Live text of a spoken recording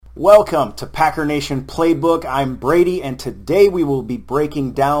Welcome to Packer Nation Playbook. I'm Brady, and today we will be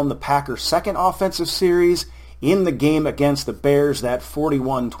breaking down the Packers' second offensive series in the game against the Bears, that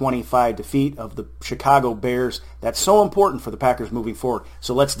 41-25 defeat of the Chicago Bears. That's so important for the Packers moving forward.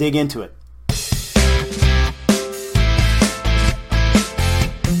 So let's dig into it.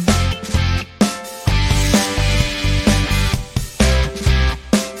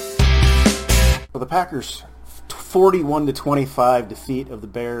 For the Packers' 41-25 defeat of the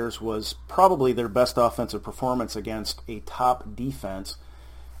Bears was probably their best offensive performance against a top defense.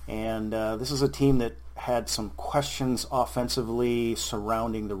 And this is a team that had some questions offensively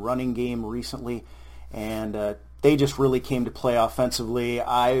surrounding the running game recently. And they just really came to play offensively.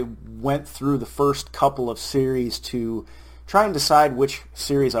 I went through the first couple of series to try and decide which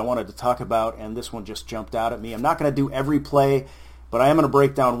series I wanted to talk about, and this one just jumped out at me. I'm not going to do every play, but I am going to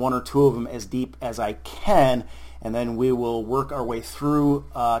break down one or two of them as deep as I can, and then we will work our way through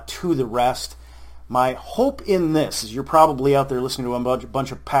to the rest. My hope in this is you're probably out there listening to a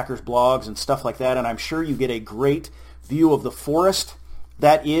bunch of Packers blogs and stuff like that, and I'm sure you get a great view of the forest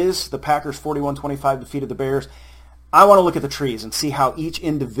that is the Packers' 41-25 defeat of the Bears. I want to look at the trees and see how each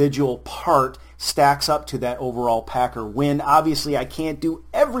individual part stacks up to that overall Packer win. Obviously, I can't do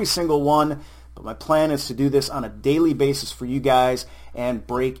every single one, but my plan is to do this on a daily basis for you guys and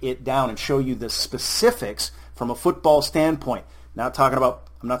break it down and show you the specifics from a football standpoint. I'm not talking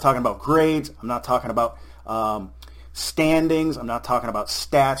about grades. I'm not talking about standings. I'm not talking about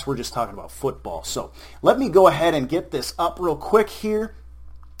stats. We're just talking about football. So let me go ahead and get this up real quick here.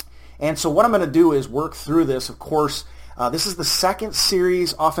 And so what I'm going to do is work through this. Of course, this is the second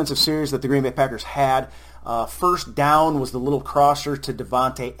offensive series that the Green Bay Packers had. First down was the little crosser to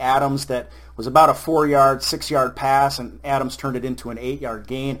Davante Adams that was about a 4-yard, 6-yard pass, and Adams turned it into an 8-yard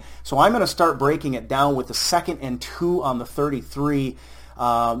gain. So I'm going to start breaking it down with the 2nd and 2 on the 33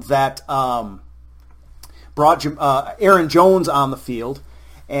 that brought Aaron Jones on the field.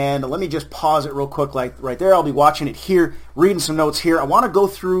 And let me just pause it real quick, like right there. I'll be watching it here, reading some notes here. I want to go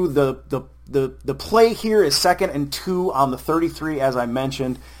through the play here is 2nd and 2 on the 33, as I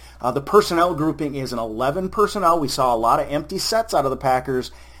mentioned. The personnel grouping is an 11 personnel. We saw a lot of empty sets out of the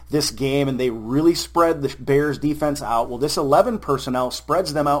Packers this game, and they really spread the Bears defense out. Well, this 11 personnel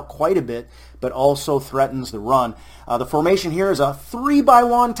spreads them out quite a bit, but also threatens the run. The formation here is a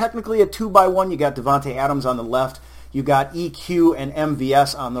 3-by-1, technically a 2-by-1. You got Davante Adams on the left. You got EQ and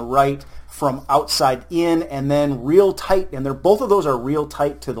MVS on the right from outside in, and then real tight, and both of those are real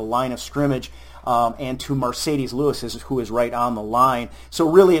tight to the line of scrimmage. And to Mercedes Lewis, who is right on the line. So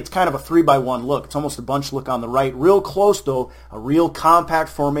really, it's kind of a 3-by-1 look. It's almost a bunch look on the right. Real close, though, a real compact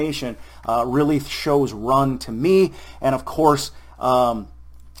formation really shows run to me. And, of course,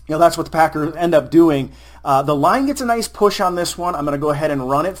 that's what the Packers end up doing. The line gets a nice push on this one. I'm going to go ahead and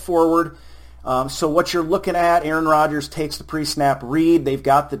run it forward. So what you're looking at, Aaron Rodgers takes the pre-snap read. They've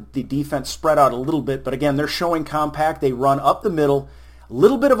got the defense spread out a little bit. But, again, they're showing compact. They run up the middle. A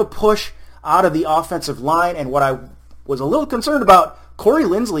little bit of a push out of the offensive line, and what I was a little concerned about, Corey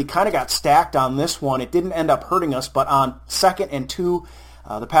Linsley kind of got stacked on this one. It didn't end up hurting us, but on 2nd and 2,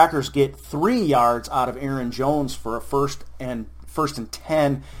 the Packers get 3 yards out of Aaron Jones for a first and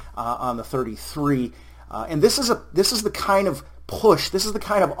 10 on the 33. And this is the kind of push, this is the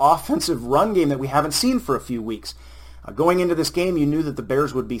kind of offensive run game that we haven't seen for a few weeks. Going into this game, you knew that the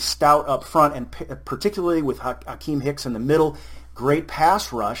Bears would be stout up front, and particularly with Akiem Hicks in the middle, great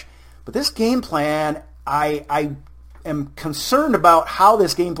pass rush. But this game plan, I am concerned about how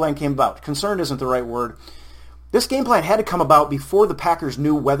this game plan came about. Concerned isn't the right word. This game plan had to come about before the Packers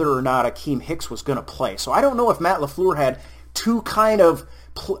knew whether or not Akiem Hicks was going to play. So I don't know if Matt LaFleur had two kind of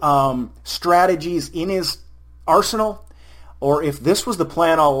strategies in his arsenal, or if this was the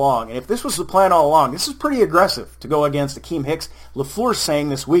plan all along. And if this was the plan all along, this is pretty aggressive to go against Akiem Hicks. LaFleur's saying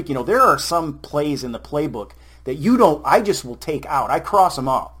this week, there are some plays in the playbook that I just will take out. I cross them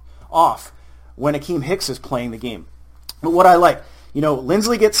off when Akiem Hicks is playing the game. But what I like,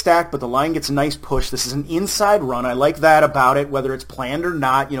 Linsley gets stacked, but the line gets a nice push. This is an inside run. I like that about it, whether it's planned or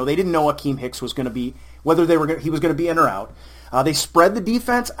not. They didn't know Akiem Hicks was going to be, whether he was going to be in or out. They spread the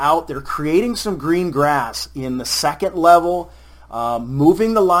defense out. They're creating some green grass in the second level,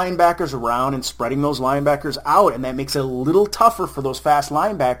 moving the linebackers around and spreading those linebackers out, and that makes it a little tougher for those fast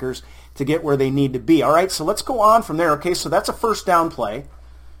linebackers to get where they need to be. All right, so let's go on from there. Okay, so that's a first down play.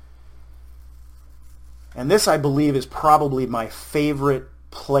 And this, I believe, is probably my favorite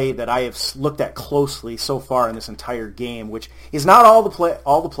play that I have looked at closely so far in this entire game, which is not all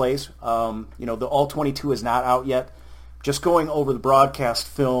the plays. The all 22 is not out yet. Just going over the broadcast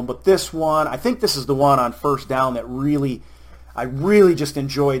film, but this one, I think this is the one on first down that really I really just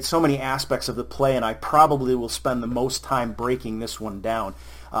enjoyed so many aspects of the play, and I probably will spend the most time breaking this one down.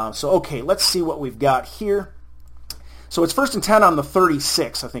 Okay, let's see what we've got here. So it's 1st and 10 on the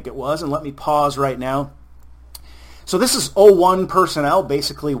 36, I think it was, and let me pause right now. So this is 0-1 personnel,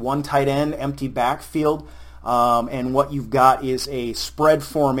 basically one tight end, empty backfield, and what you've got is a spread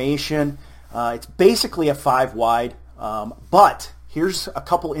formation. It's basically a 5 wide, but here's a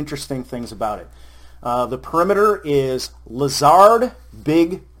couple interesting things about it. The perimeter is Lazard,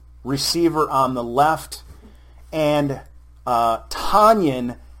 big receiver on the left, and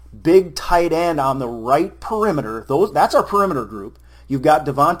Tonyan, big tight end on the right perimeter. That's our perimeter group. You've got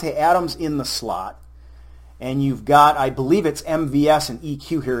Davante Adams in the slot, and you've got, I believe it's MVS and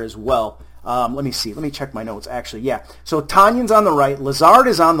EQ here as well. Let me see. Let me check my notes, actually. Yeah. So Tanyan's on the right. Lazard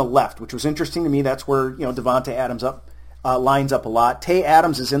is on the left, which was interesting to me. That's where, Davante Adams lines up a lot. Tay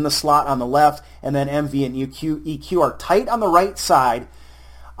Adams is in the slot on the left, and then MV and EQ are tight on the right side.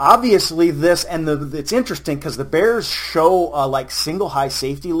 Obviously, it's interesting because the Bears show like single high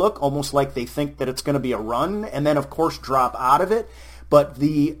safety look, almost like they think that it's going to be a run, and then, of course, drop out of it. But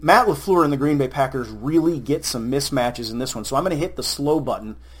the Matt LaFleur and the Green Bay Packers really get some mismatches in this one. So I'm going to hit the slow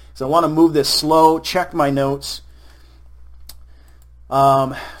button. So I want to move this slow, check my notes.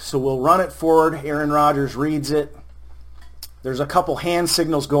 So we'll run it forward. Aaron Rodgers reads it. There's a couple hand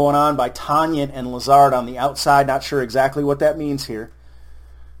signals going on by Tonyan and Lazard on the outside. Not sure exactly what that means here.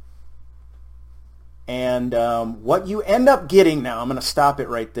 And what you end up getting now, I'm going to stop it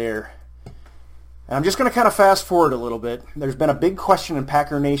right there. And I'm just going to kind of fast forward a little bit. There's been a big question in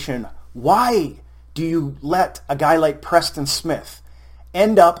Packer Nation. Why do you let a guy like Preston Smith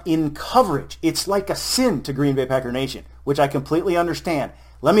end up in coverage? It's like a sin to Green Bay Packer Nation, which I completely understand.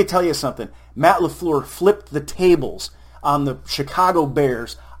 Let me tell you something. Matt LaFleur flipped the tables on the Chicago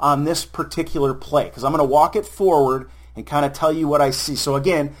Bears on this particular play, because I'm going to walk it forward and kind of tell you what I see. So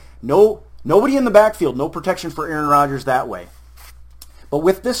again, nobody in the backfield, no protection for Aaron Rodgers that way. But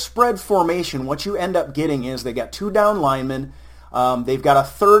with this spread formation, what you end up getting is they got 2 down linemen. They've got a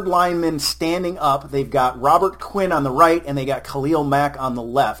 3rd lineman standing up. They've got Robert Quinn on the right, and they got Khalil Mack on the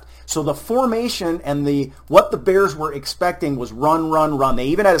left. So the formation and what the Bears were expecting was run, run, run. They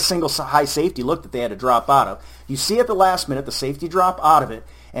even had a single high safety look that they had to drop out of. You see at the last minute the safety drop out of it.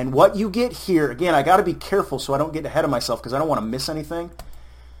 And what you get here, again, I got to be careful so I don't get ahead of myself because I don't want to miss anything.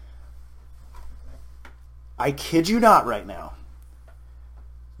 I kid you not right now.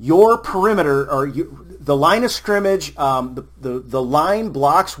 Your perimeter, the line of scrimmage, the line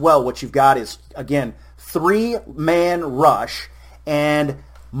blocks well. What you've got is, again, 3-man rush, and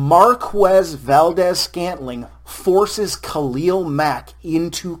Marquez Valdes-Scantling forces Khalil Mack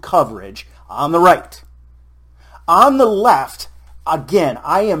into coverage on the right. On the left, again,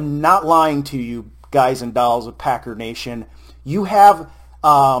 I am not lying to you, guys and dolls of Packer Nation. You have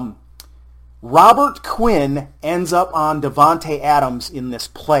Robert Quinn ends up on Davante Adams in this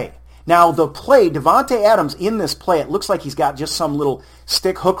play. Now, Davante Adams in this play, it looks like he's got just some little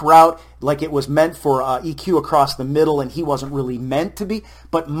stick hook route, like it was meant for EQ across the middle, and he wasn't really meant to be.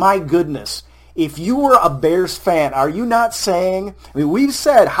 But my goodness, if you were a Bears fan, are you not saying, we've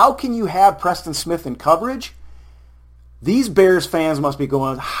said, how can you have Preston Smith in coverage? These Bears fans must be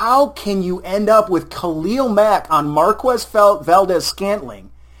going, how can you end up with Khalil Mack on Marquez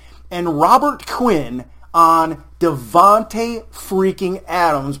Valdes-Scantling and Robert Quinn on Davante freaking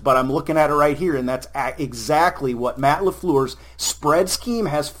Adams? But I'm looking at it right here, and that's exactly what Matt LaFleur's spread scheme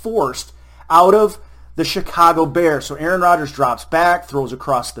has forced out of the Chicago Bears. So Aaron Rodgers drops back, throws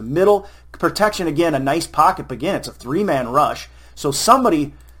across the middle. Protection, again, a nice pocket. But again, it's a 3-man rush. So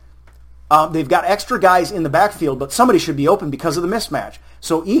somebody, they've got extra guys in the backfield, but somebody should be open because of the mismatch.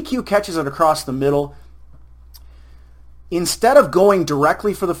 So EQ catches it across the middle. Instead of going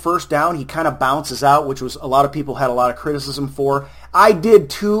directly for the first down, he kind of bounces out, which was a lot of people had a lot of criticism for. I did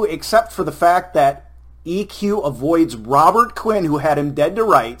too, except for the fact that EQ avoids Robert Quinn, who had him dead to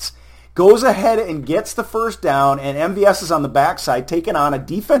rights, goes ahead and gets the first down, and MVS is on the backside taking on a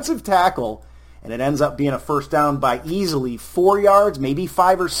defensive tackle, and it ends up being a first down by easily 4 yards, maybe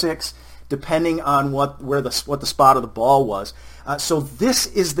 5 or 6, depending on what the spot of the ball was. So this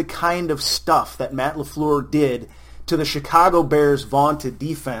is the kind of stuff that Matt LaFleur did to the Chicago Bears' vaunted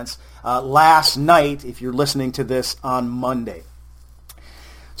defense last night, if you're listening to this on Monday.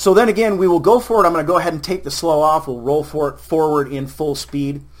 So then again, we will go forward. I'm going to go ahead and take the slow off. We'll roll forward in full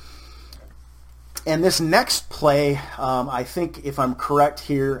speed. And this next play, I think if I'm correct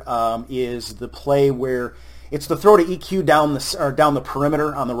here, is the play where it's the throw to EQ down the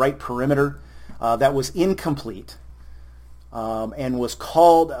perimeter, on the right perimeter, that was incomplete and was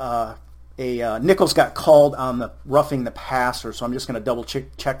called Nichols got called on the roughing the passer, so I'm just going to double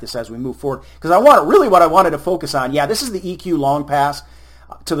check this as we move forward because what I wanted to focus on. Yeah, this is the EQ long pass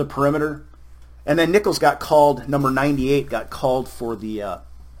to the perimeter, and then Nichols got called. Number 98 got called for the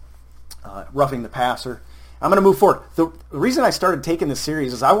roughing the passer. I'm going to move forward. The reason I started taking this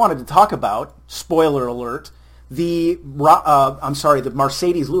series is I wanted to talk about, spoiler alert, the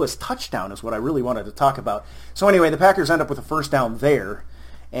Marcedes Lewis touchdown is what I really wanted to talk about. So anyway, the Packers end up with a first down there.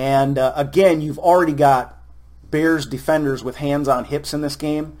 And again, you've already got Bears defenders with hands on hips in this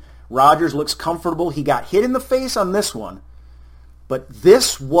game. Rodgers looks comfortable. He got hit in the face on this one. But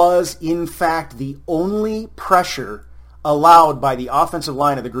this was, in fact, the only pressure allowed by the offensive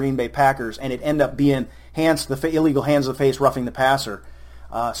line of the Green Bay Packers, and it ended up being illegal hands to the face, roughing the passer.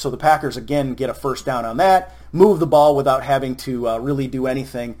 So the Packers, again, get a first down on that, move the ball without having to really do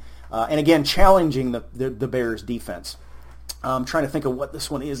anything, and again, challenging the Bears' defense. I'm trying to think of what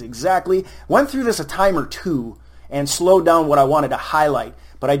this one is exactly. Went through this a time or two and slowed down what I wanted to highlight,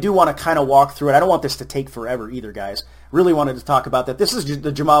 but I do want to kind of walk through it. I don't want this to take forever either, guys. Really wanted to talk about that. This is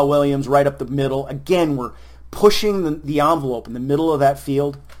the Jamal Williams right up the middle. Again, we're pushing the envelope in the middle of that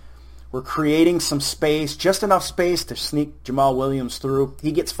field. We're creating some space, just enough space to sneak Jamal Williams through.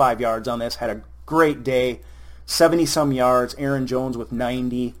 He gets 5 yards on this, had a great day, 70-some yards. Aaron Jones with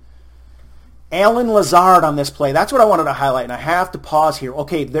 90. Allen Lazard on this play. That's what I wanted to highlight, and I have to pause here.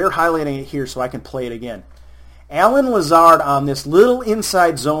 Okay, they're highlighting it here so I can play it again. Allen Lazard on this little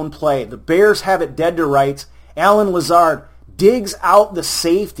inside zone play. The Bears have it dead to rights. Allen Lazard digs out the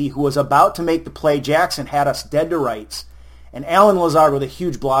safety who was about to make the play. Jackson had us dead to rights. And Allen Lazard with a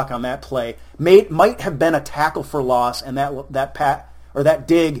huge block on that play might have been a tackle for loss, and that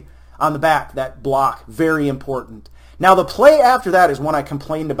dig on the back, that block, very important. Now, the play after that is one I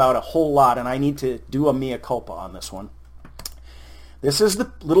complained about a whole lot, and I need to do a mea culpa on this one. This is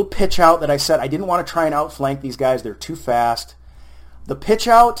the little pitch out that I said I didn't want to try and outflank these guys. They're too fast. The pitch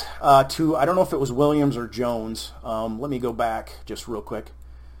out to, I don't know if it was Williams or Jones. Let me go back just real quick.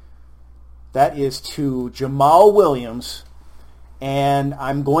 That is to Jamal Williams, and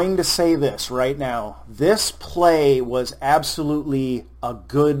I'm going to say this right now. This play was absolutely a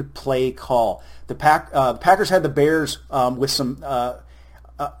good play call. The Packers had the Bears with some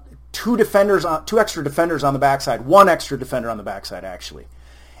two extra defenders on the backside, one extra defender on the backside actually,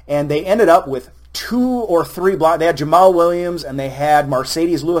 and they ended up with 2 or 3 blocks. They had Jamal Williams and they had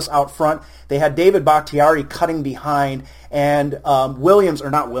Marcedes Lewis out front. They had David Bakhtiari cutting behind, and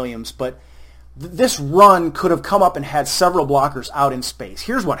this run could have come up and had several blockers out in space.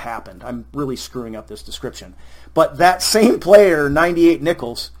 Here's what happened. I'm really screwing up this description. But that same player, 98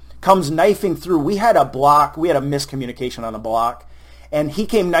 Nichols, comes knifing through. We had a miscommunication on the block, and he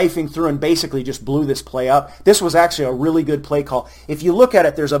came knifing through and basically just blew this play up. This was actually a really good play call. If you look at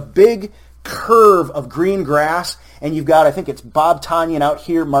it, there's a big curve of green grass, and you've got, I think it's Bob Tonyan out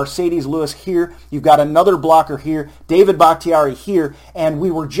here, Marcedes Lewis here, you've got another blocker here, David Bakhtiari here, and we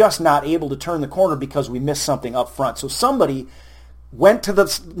were just not able to turn the corner because we missed something up front. So somebody went to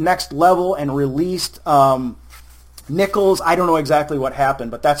the next level and released Nichols. I don't know exactly what happened,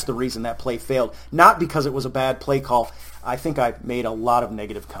 but that's the reason that play failed. Not because it was a bad play call. I think I made a lot of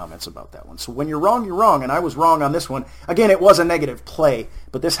negative comments about that one. So when you're wrong, you're wrong, and I was wrong on this one. Again, it was a negative play,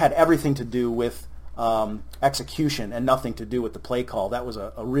 but this had everything to do with execution and nothing to do with the play call. That was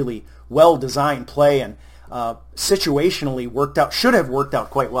a really well-designed play, and situationally should have worked out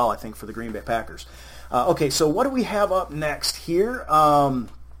quite well, I think, for the Green Bay Packers. Okay, so what do we have up next here? I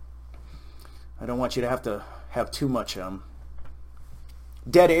don't want you to have too much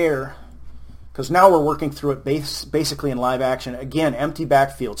dead air, because now we're working through it basically in live action. Again, empty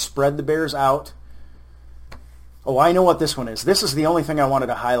backfield. Spread the Bears out. Oh, I know what this one is. This is the only thing I wanted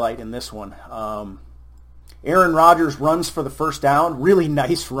to highlight in this one. Aaron Rodgers runs for the first down. Really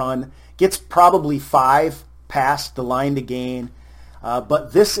nice run. Gets probably 5 past the line to gain.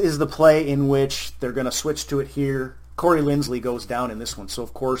 But this is the play in which they're going to switch to it here. Corey Linsley goes down in this one. So,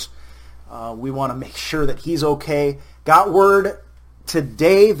 of course, we want to make sure that he's okay. Got word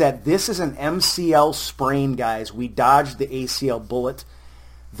today that this is an MCL sprain, guys. We dodged the ACL bullet.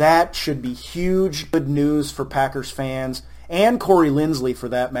 That should be huge good news for Packers fans and Corey Linsley for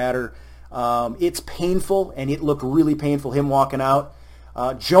that matter. It's painful, and it looked really painful, him walking out.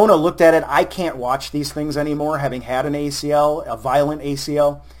 Jonah looked at it. I can't watch these things anymore, having had an ACL, a violent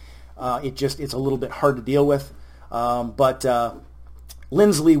ACL. It's a little bit hard to deal with. But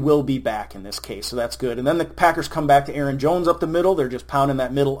Linsley will be back in this case, so that's good. And then the Packers come back to Aaron Jones up the middle. They're just pounding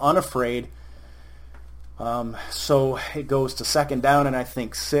that middle unafraid. So it goes to second down, and I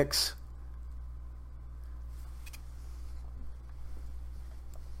think 6.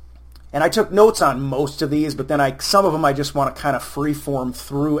 And I took notes on most of these, but then some of them I just want to kind of freeform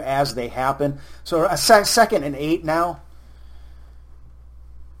through as they happen. So a 2nd and 8 now.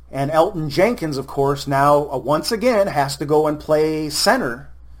 And Elgton Jenkins, of course, now once again has to go and play center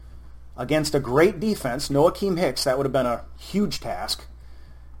against a great defense. No Akeem Hicks, that would have been a huge task.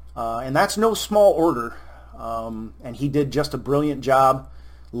 And that's no small order. And he did just a brilliant job.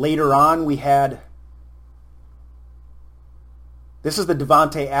 Later on, we had... This is the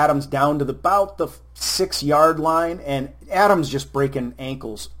Davante Adams down to about the 6-yard line, and Adams just breaking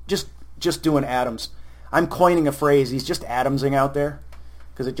ankles, just doing Adams. I'm coining a phrase. He's just Adamsing out there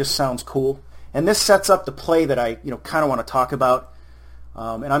because it just sounds cool. And this sets up the play that I kind of want to talk about.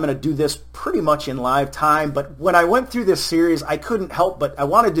 And I'm going to do this pretty much in live time. But when I went through this series, I couldn't help but I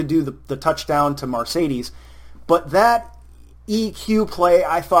wanted to do the touchdown to Marcedes. But that EQ play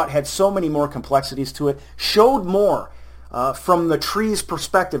I thought had so many more complexities to it, showed more. From the tree's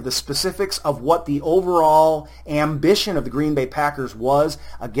perspective, the specifics of what the overall ambition of the Green Bay Packers was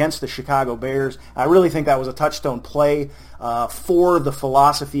against the Chicago Bears. I really think that was a touchstone play for the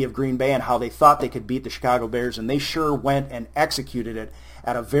philosophy of Green Bay and how they thought they could beat the Chicago Bears, and they sure went and executed it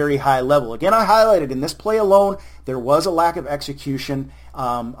at a very high level. Again, I highlighted in this play alone, there was a lack of execution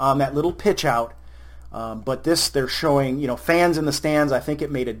on that little pitch out. But this, they're showing, fans in the stands, I think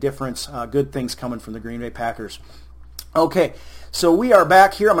it made a difference. Good things coming from the Green Bay Packers. Okay, so we are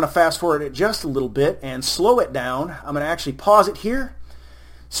back here. I'm going to fast forward it just a little bit and slow it down. I'm going to actually pause it here.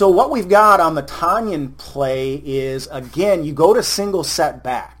 So what we've got on the Tonyan play is, again, you go to single set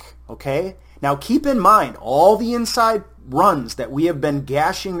back, okay? Now keep in mind all the inside runs that we have been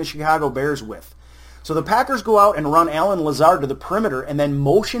gashing the Chicago Bears with. So the Packers go out and run Allen Lazard to the perimeter and then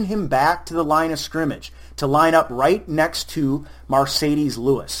motion him back to the line of scrimmage to line up right next to Marcedes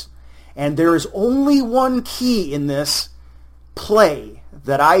Lewis. And there is only one key in this play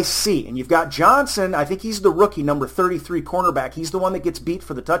that I see. And you've got Johnson, I think he's the rookie, number 33 cornerback. He's the one that gets beat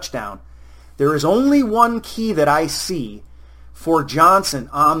for the touchdown. There is only one key that I see for Johnson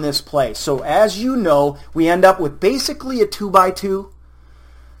on this play. So as you know, we end up with basically a 2x2.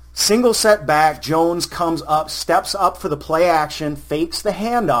 Single set back, Jones comes up, steps up for the play action, fakes the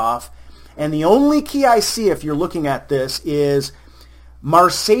handoff. And the only key I see if you're looking at this is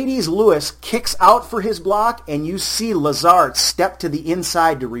Marcedes Lewis kicks out for his block, and you see Lazard step to the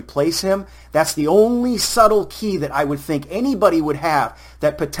inside to replace him. That's the only subtle key that I would think anybody would have,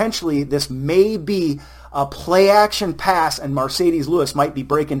 that potentially this may be a play-action pass and Marcedes Lewis might be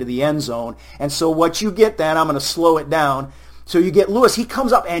breaking to the end zone. And so what you get then, I'm going to slow it down. So you get Lewis, he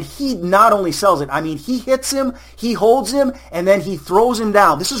comes up and he not only sells it, I mean, he hits him, he holds him, and then he throws him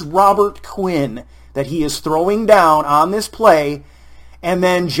down. This is Robert Quinn that he is throwing down on this play. And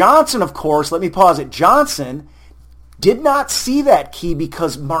then Johnson, of course, let me pause it. Johnson did not see that key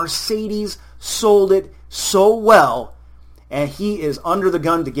because Marcedes sold it so well, and he is under the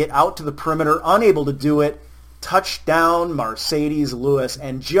gun to get out to the perimeter, unable to do it. Touchdown, Marcedes Lewis,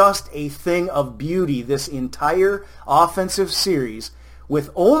 and just a thing of beauty this entire offensive series,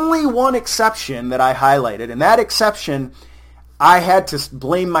 with only one exception that I highlighted, and that exception I had to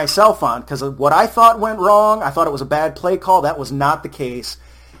blame myself on because of what I thought went wrong. I thought it was a bad play call. That was not the case.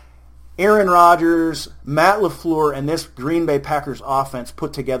 Aaron Rodgers, Matt LaFleur, and this Green Bay Packers offense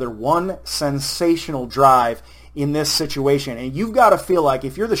put together one sensational drive in this situation. And you've got to feel like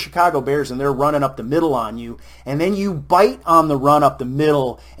if you're the Chicago Bears and they're running up the middle on you, and then you bite on the run up the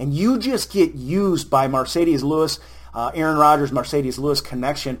middle, and you just get used by Marcedes Lewis, Aaron Rodgers, Marcedes Lewis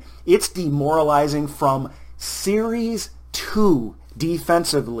connection, it's demoralizing from Series 2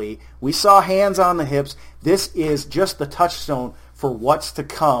 defensively. We saw hands on the hips. This is just the touchstone for what's to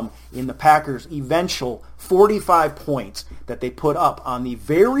come in the Packers' eventual 45 points that they put up on the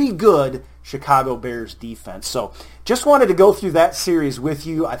very good Chicago Bears defense. So just wanted to go through that series with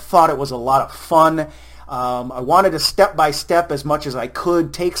you. I thought it was a lot of fun. I wanted to step by step as much as I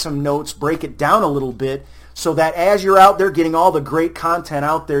could, take some notes, break it down a little bit, so that as you're out there getting all the great content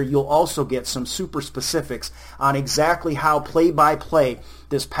out there, you'll also get some super specifics on exactly how play-by-play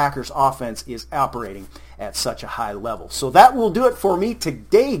this Packers offense is operating at such a high level. So that will do it for me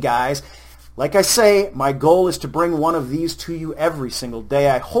today, guys. Like I say, my goal is to bring one of these to you every single day.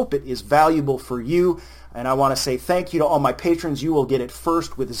 I hope it is valuable for you. And I want to say thank you to all my patrons. You will get it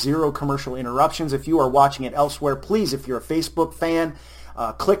first with 0 commercial interruptions. If you are watching it elsewhere, please, if you're a Facebook fan,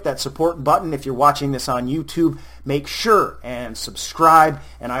 click that support button. If you're watching this on YouTube, make sure and subscribe.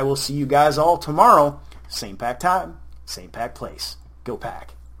 And I will see you guys all tomorrow. Same Pack time, same Pack place. Go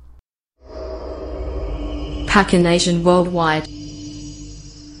Pack. Packer Nation worldwide.